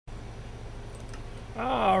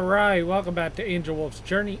Alright, welcome back to Angelwolf's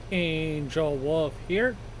Journey. Angelwolf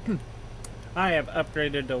here. I have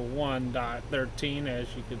upgraded to 1.13 as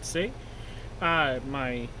you can see.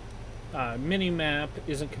 My mini-map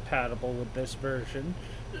isn't compatible with this version.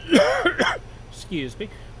 Excuse me.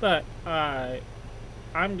 But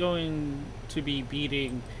I'm going to be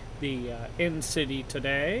beating the end city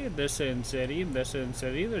today. This end city, and this end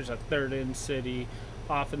city. There's a third end city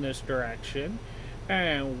off in this direction.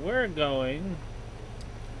 And we're going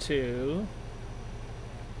to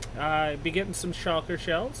be getting some shulker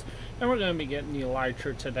shells, and we're going to be getting the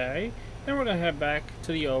Elytra today, and we're going to head back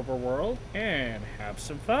to the overworld and have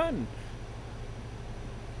some fun.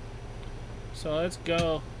 So let's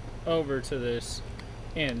go over to this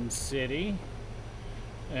end city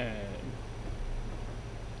and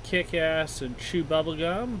kick ass and chew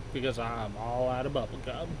bubblegum because I'm all out of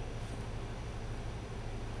bubblegum.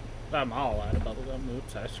 I'm all out of bubblegum.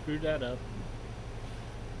 Oops, I screwed that up.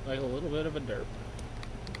 Like a little bit of a derp.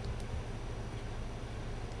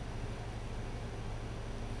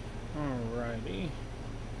 Alrighty.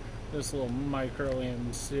 This little micro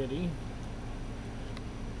end city.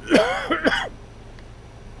 Alright,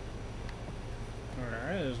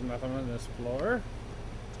 there's nothing on this floor.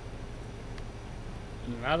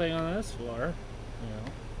 Nothing on this floor. You know.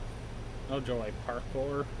 No joy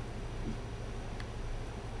parkour.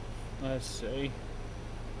 Let's see.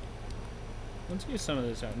 Let's use some of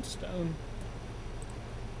this endstone.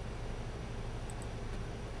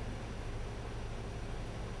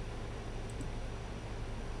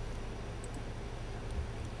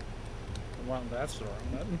 Wow, that's the wrong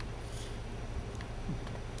button.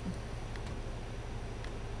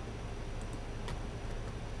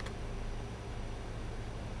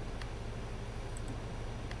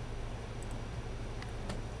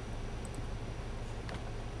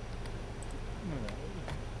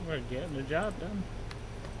 We're getting the job done.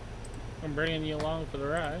 I'm bringing you along for the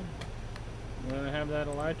ride. I'm gonna have that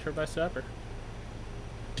Elytra by supper.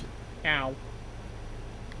 Ow.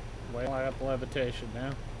 Wait till I got levitation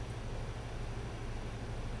now.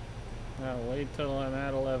 Now wait till I'm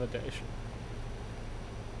out of levitation.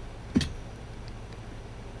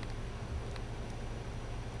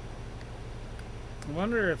 I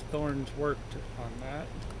wonder if thorns worked on that.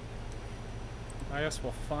 I guess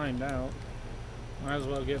we'll find out. Might as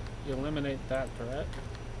well eliminate that threat.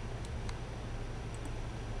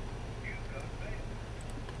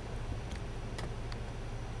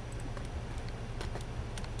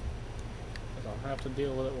 Because I'll have to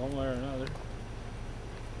deal with it one way or another.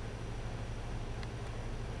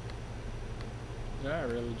 Did I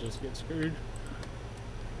really just get screwed?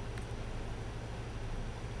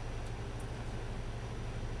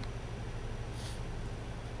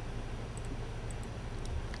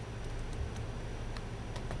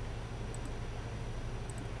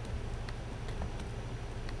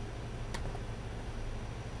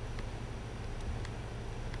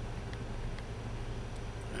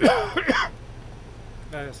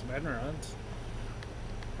 That is some end runs.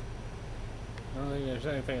 I don't think there's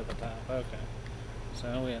anything at the top. Okay.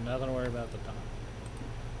 So we have nothing to worry about at the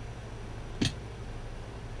top.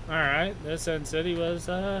 Alright, this end city was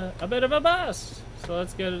a bit of a bust. So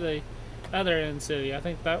let's go to the other end city. I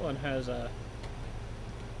think that one has a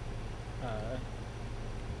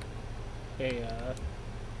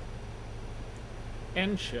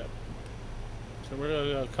end ship. So we're going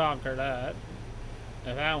to go conquer that.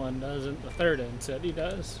 If that one doesn't, the third end city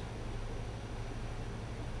does.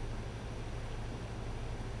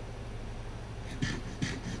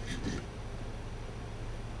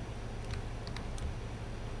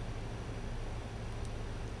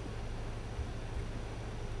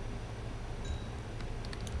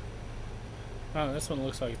 Oh, this one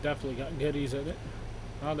looks like it definitely got goodies in it.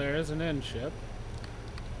 Oh, there is an end ship.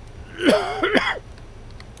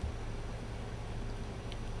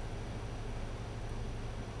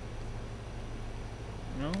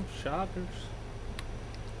 No, shulkers.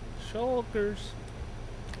 Shulkers.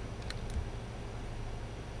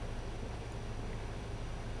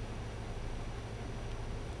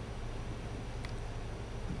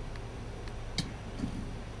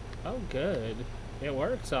 Oh, good. It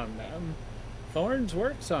works on them. Thorns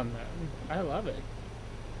works on them. I love it.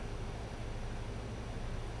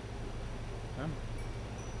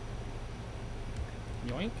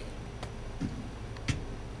 Yoink.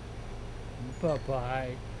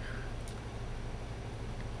 Bye-bye.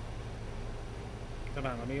 Come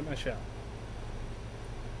on, let me get my shell.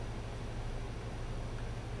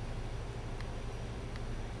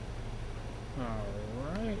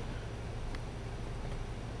 Alright.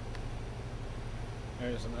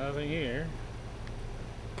 There's nothing here.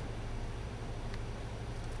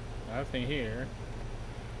 Nothing here.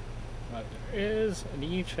 But there is an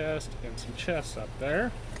E-chest and some chests up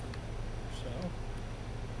there. So.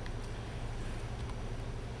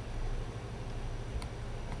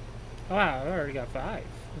 Wow, I already got 5.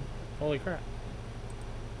 Holy crap.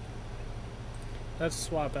 Let's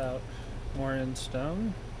swap out more in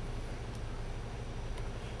stone.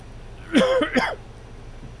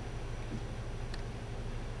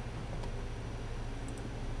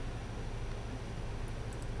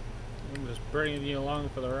 I'm just bringing you along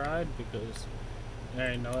for the ride because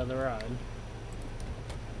there ain't no other ride.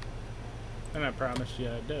 And I promised you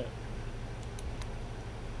I'd do it.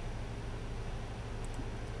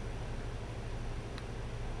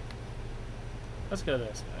 Let's go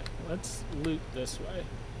this way. Let's loot this way.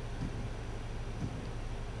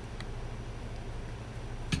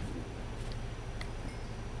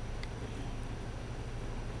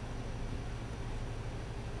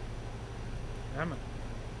 Come on.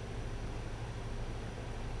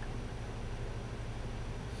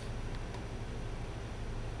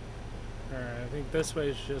 Alright, I think this way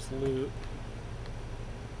is just loot.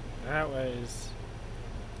 That way is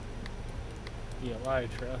the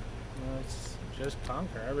Elytra. Let's just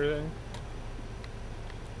conquer everything.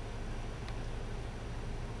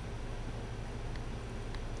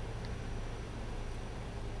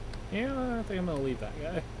 Yeah, I think I'm gonna leave that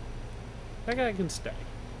guy. That guy can stay.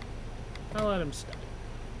 I'll let him stay.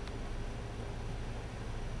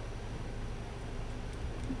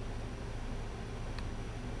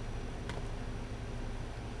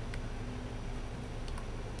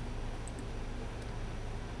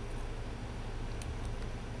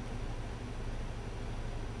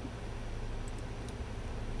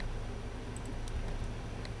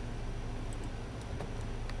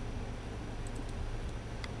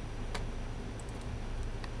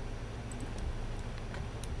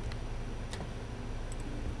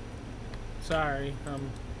 Sorry, I'm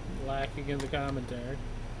lacking in the commentary.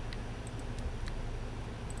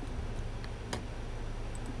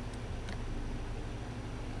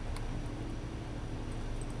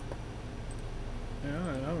 Yeah,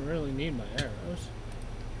 I don't really need my arrows.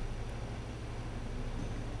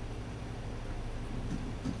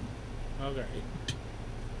 Oh great.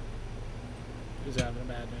 He's having a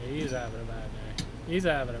bad day. He's having a bad day. He's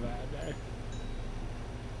having a bad day.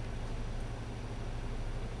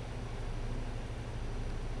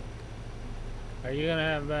 Are you gonna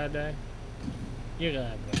have a bad day? You're gonna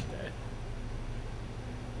have a bad day.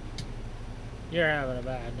 You're having a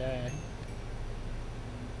bad day.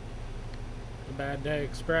 The Bad Day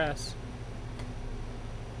Express.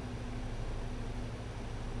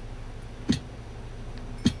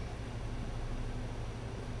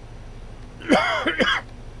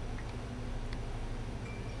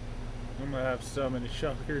 I'm gonna have so many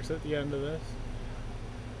shulkers at the end of this.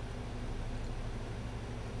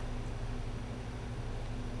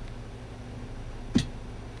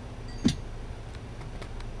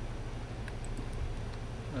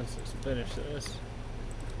 Let's just finish this.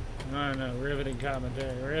 I know, riveting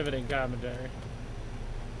commentary, riveting commentary.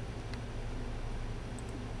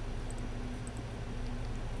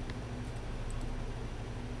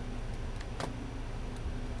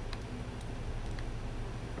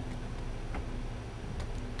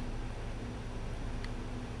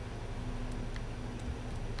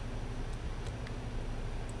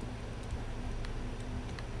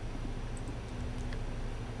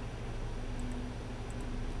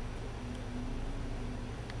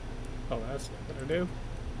 Oh, that's not gonna do.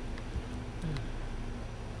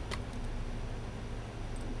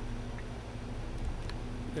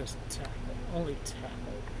 Just tackle. Only tackle.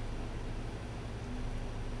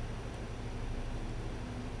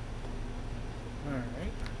 Alright.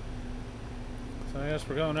 So I guess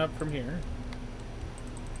we're going up from here.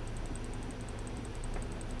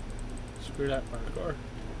 Screw that parkour.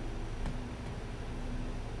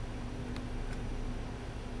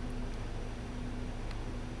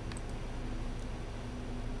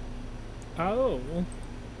 Oh.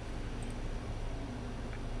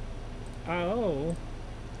 Oh.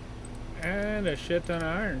 And a shit ton of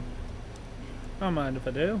iron. Don't mind if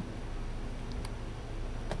I do.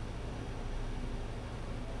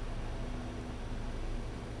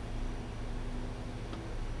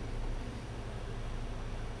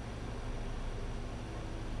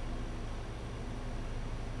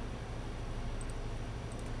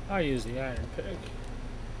 I'll use the iron pick.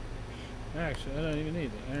 Actually, I don't even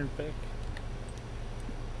need the iron pick.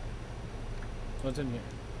 What's in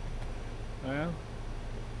here?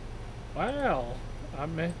 Well,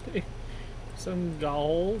 I'm empty. Some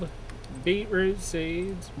gold, beetroot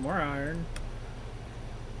seeds, more iron.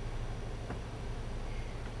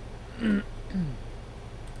 Yeah,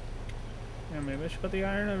 maybe I should put the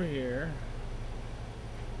iron over here.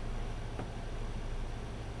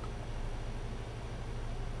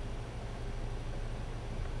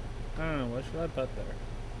 I don't know, what should I put there?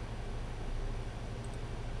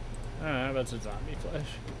 I don't know, how about some zombie flesh?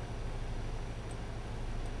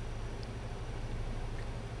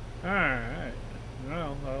 Alright.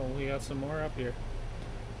 Well, we got some more up here.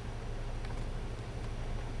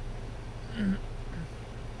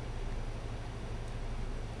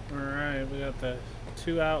 Alright, we got the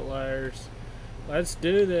 2 outliers. Let's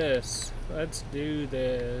do this. Let's do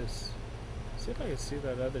this. See if I can see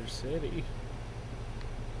that other city.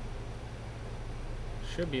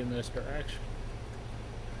 Should be in this direction.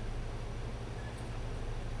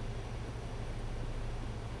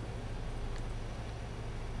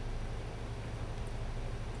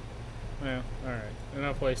 Well, alright.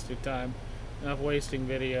 Enough wasting time. Enough wasting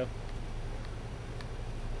video.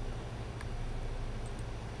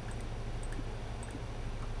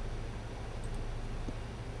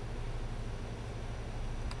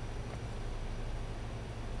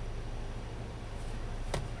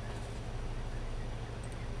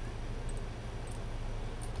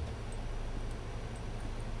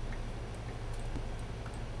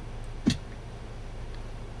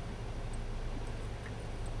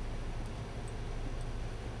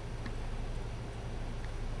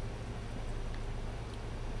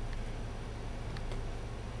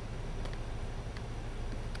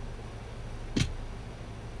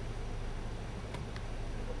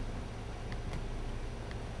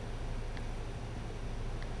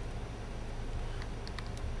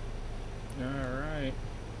 Alright.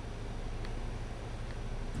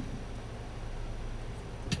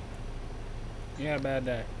 You had a bad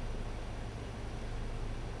day.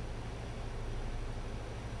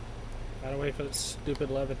 Gotta wait for this stupid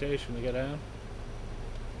levitation to get down.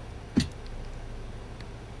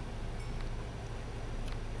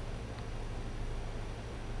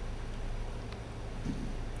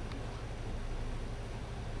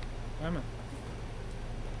 Come on.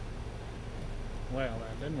 Well,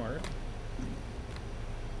 that didn't work.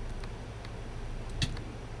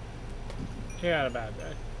 He had a bad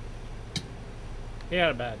day. He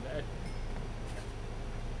had a bad day.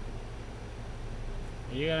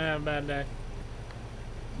 Are you gonna have a bad day?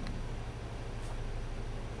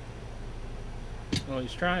 Well,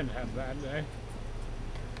 he's trying to have a bad day.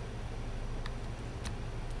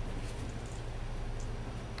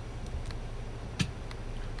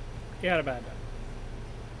 He had a bad day.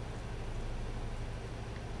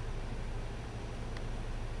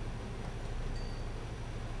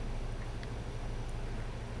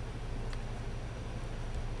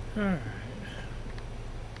 Alright.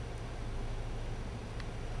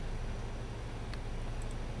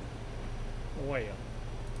 Well.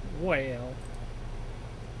 Well.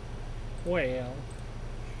 Well.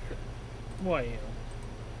 Well.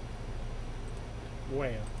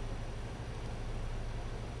 Well.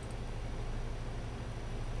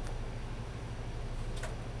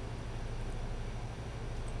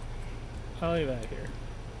 I'll leave that here.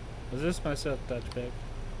 Is this my self-touch pick?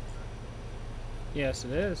 Yes,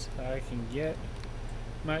 it is. I can get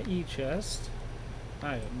my E-chest.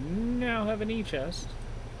 I now have an E-chest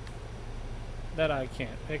that I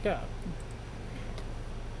can't pick up.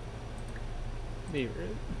 Be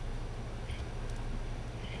rude.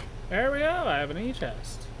 There we go. I have an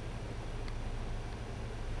E-chest.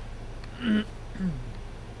 Alright,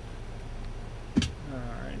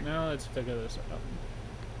 now let's figure this out.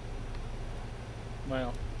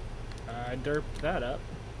 Well, I derped that up.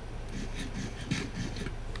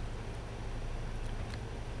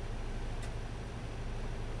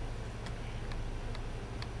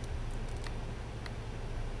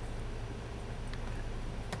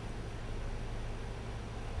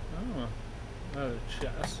 Oh, another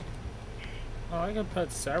chest. Well, I could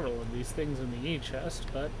put several of these things in the E-chest,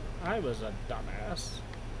 but I was a dumbass.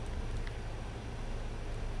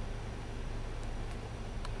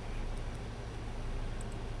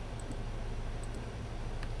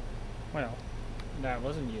 Well, that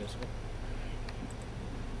wasn't useful.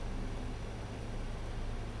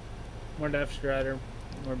 More Death Strider,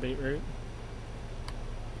 more beetroot.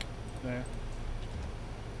 Yeah.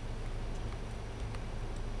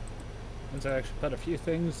 Let's actually put a few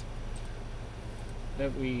things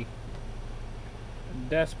that we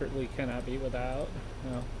desperately cannot be without.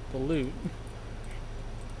 Well, the loot.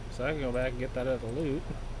 So I can go back and get that other loot.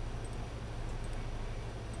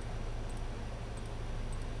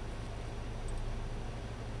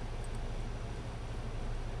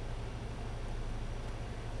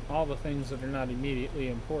 All the things that are not immediately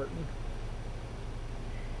important.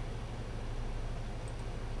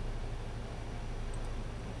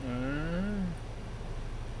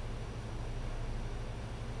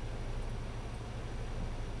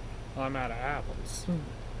 I'm out of apples.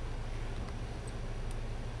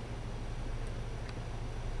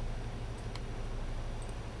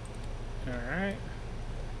 Alright.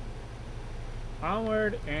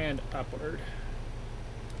 Onward and upward.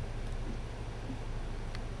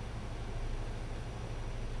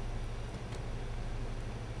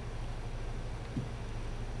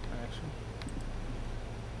 Action.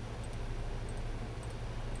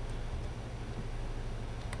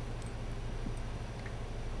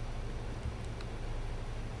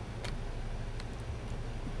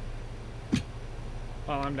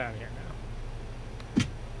 Well, I'm down here now.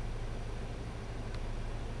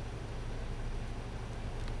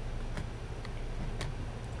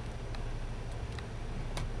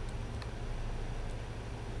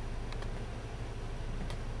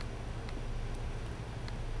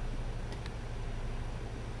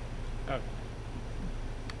 Okay.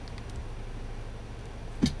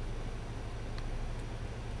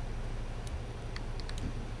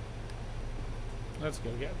 Let's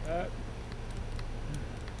go get that.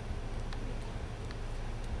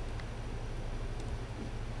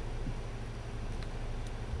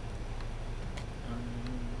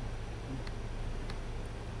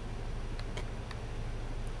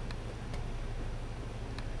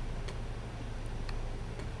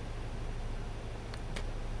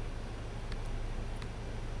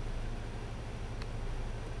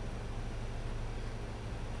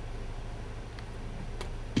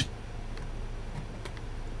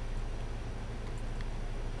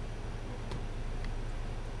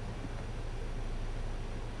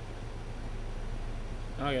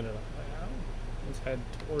 I'll get it up now. Let's head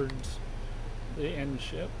towards the end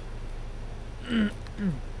ship.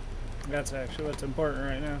 That's actually what's important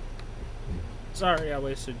right now. Sorry I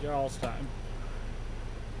wasted y'all's time.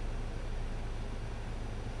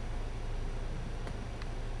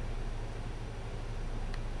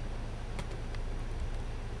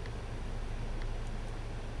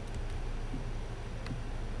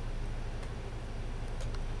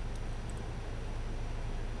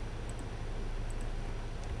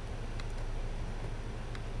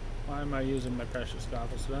 Why am I using my precious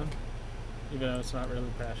cobblestone? Even though it's not really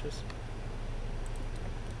precious.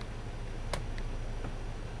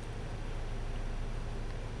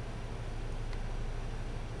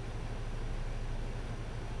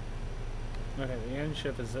 Okay, the end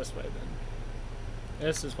ship is this way then.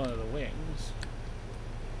 This is one of the wings.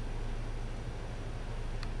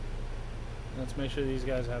 Let's make sure these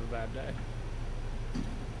guys have a bad day.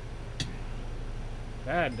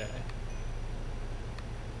 Bad day.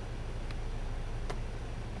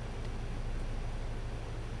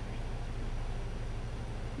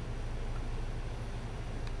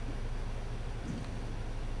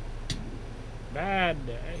 Bad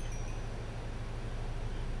day.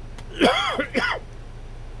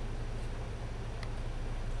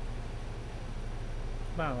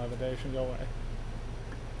 Come on, levitation, go away.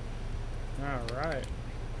 Alright.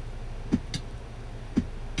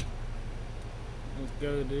 Let's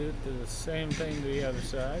go, dude, do the same thing to the other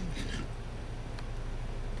side.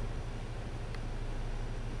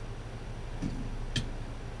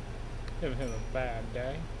 Give him a bad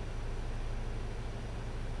day.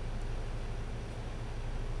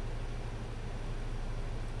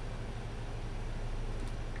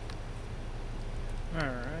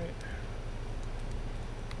 Alright.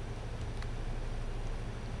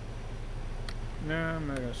 No, I'm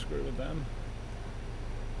not gonna screw with them.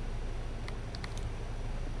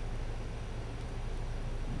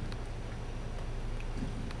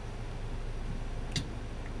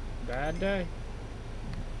 Bad day?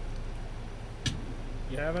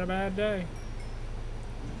 You having a bad day?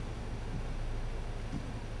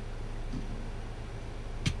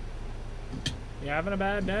 You having a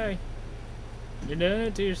bad day? You're doing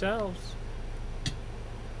it to yourselves.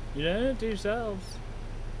 You're doing it to yourselves.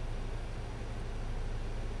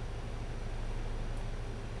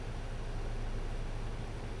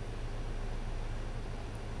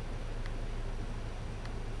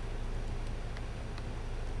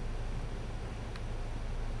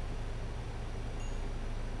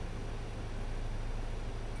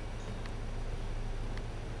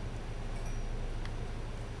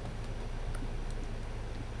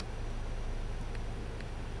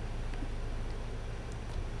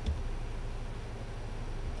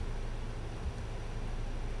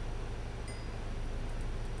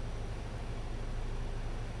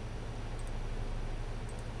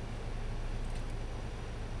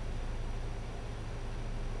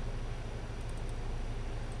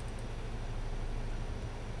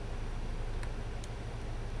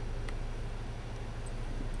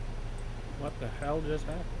 What the hell just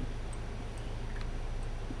happened?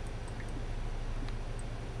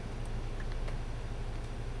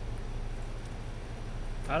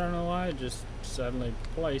 I don't know why I just suddenly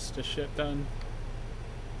placed a shit ton.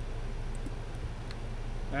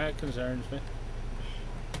 That concerns me.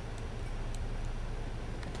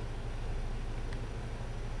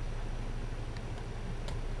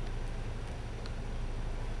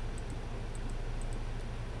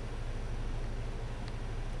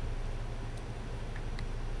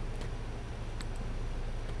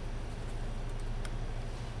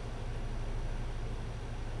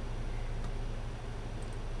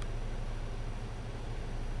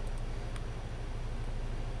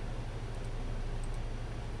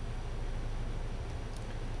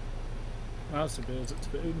 Mouse builds its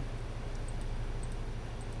food.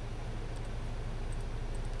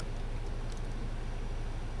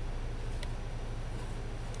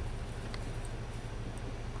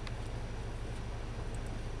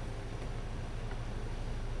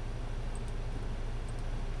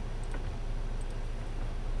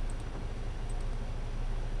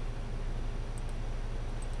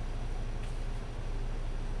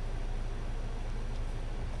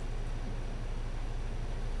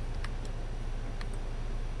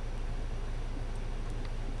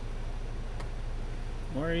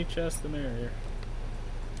 More HS, the merrier.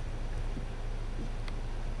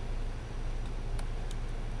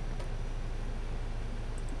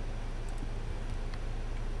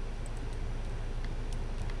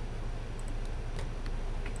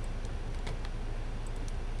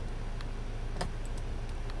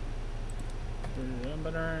 We're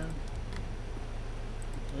jumping around.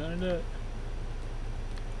 We're gonna do it.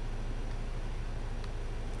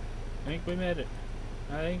 I think we made it.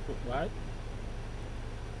 I think, what?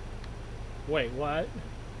 Wait, what?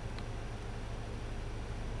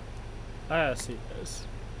 I see this.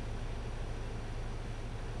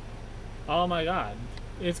 Oh my god.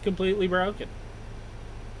 It's completely broken.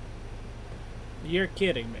 You're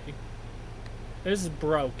kidding me. This is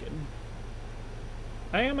broken.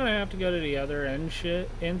 I am gonna have to go to the other end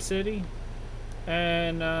city.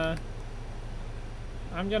 And I'm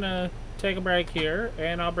gonna take a break here,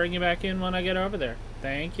 and I'll bring you back in when I get over there.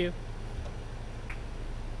 Thank you.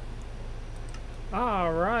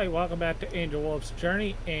 Alright, welcome back to Angelwolf's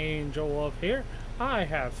Journey. Angelwolf here. I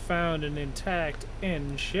have found an intact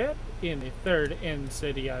end ship in the third end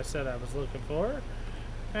city I said I was looking for.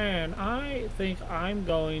 And I think I'm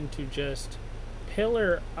going to just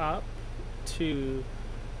pillar up to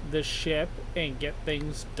the ship and get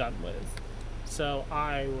things done with. So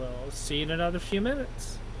I will see you in another few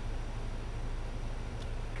minutes.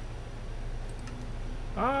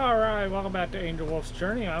 Alright, welcome back to Angelwolf's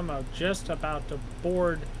Journey. I'm just about to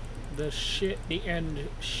board the end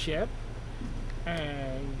ship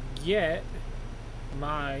and get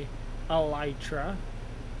my Elytra.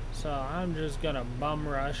 So I'm just gonna bum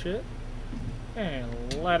rush it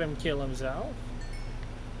and let him kill himself.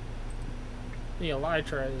 The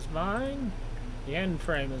Elytra is mine. The end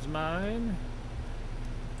frame is mine.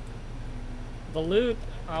 The loot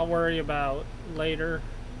I'll worry about later.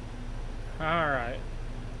 Alright.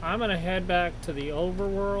 I'm gonna head back to the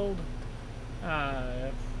overworld,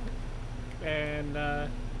 and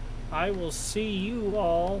I will see you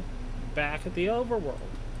all back at the overworld.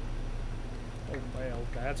 Oh well,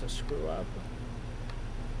 that's a screw up.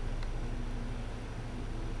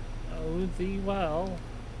 Oh thee well.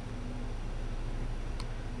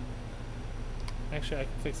 Actually, I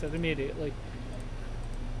can fix it immediately,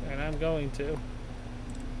 and I'm going to.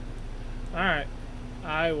 Alright,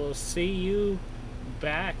 I will see you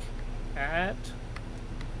back at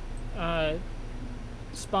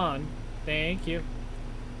spawn. Thank you.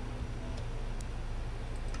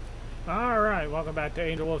 Alright, welcome back to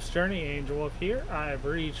Angelwolf's Journey. Angelwolf here. I've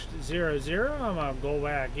reached 0, 0. I'm gonna go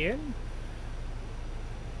back in.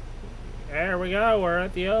 There we go. We're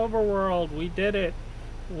at the overworld. We did it.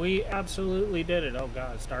 We absolutely did it. Oh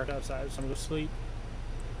god, it's dark outside, so I'm gonna sleep.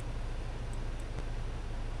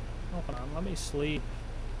 Oh, come on, let me sleep.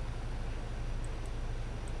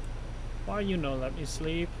 Why you know let me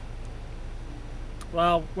sleep?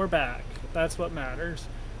 Well, we're back. That's what matters.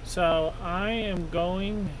 So I am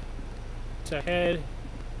going to head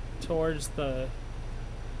towards the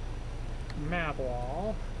map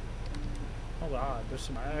wall. Oh god, there's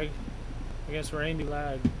some lag. I guess rainy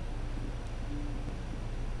lag.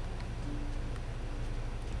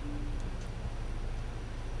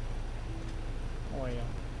 Oh yeah.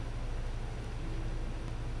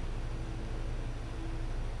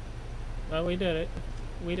 Well, we did it.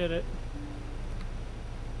 We did it.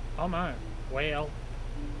 Oh my. Well,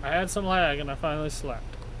 I had some lag and I finally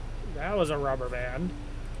slept. That was a rubber band.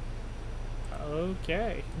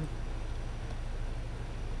 Okay.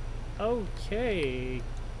 Okay.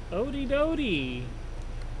 Odie doty.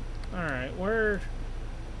 Alright, we're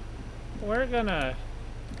gonna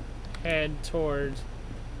head towards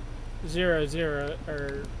 0,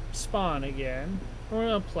 or spawn again. We're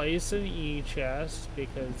gonna place an E chest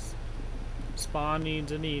because spawn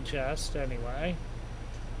needs an E chest anyway.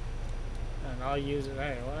 And I'll use it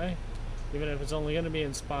anyway, even if it's only gonna be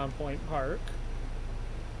in Spawn Point Park.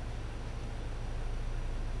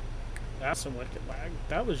 That's some wicked lag.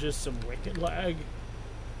 That was just some wicked lag.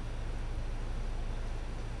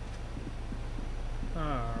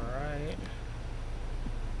 Alright.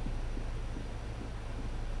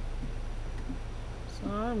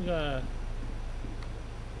 So I'm gonna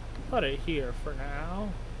put it here for now.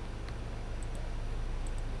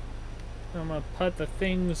 I'm gonna put the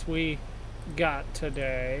things we got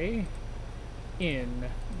today in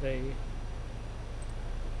the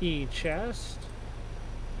E chest.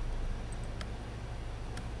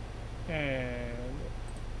 And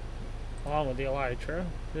along with the Elytra,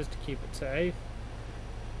 just to keep it safe.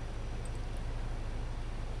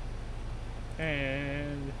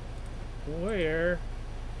 And we're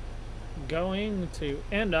going to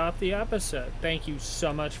end off the episode. Thank you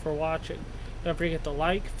so much for watching. Don't forget to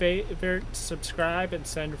like, favorite, subscribe, and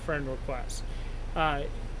send a friend request.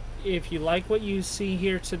 If you like what you see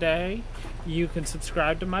here today, you can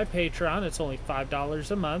subscribe to my Patreon. It's only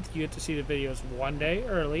 $5 a month. You get to see the videos one day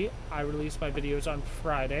early. I release my videos on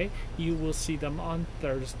Friday. You will see them on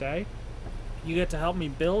Thursday. You get to help me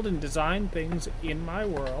build and design things in my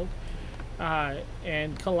world,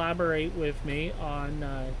 and collaborate with me on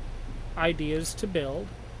ideas to build.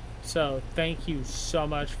 So thank you so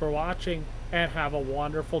much for watching, and have a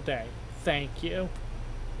wonderful day. Thank you.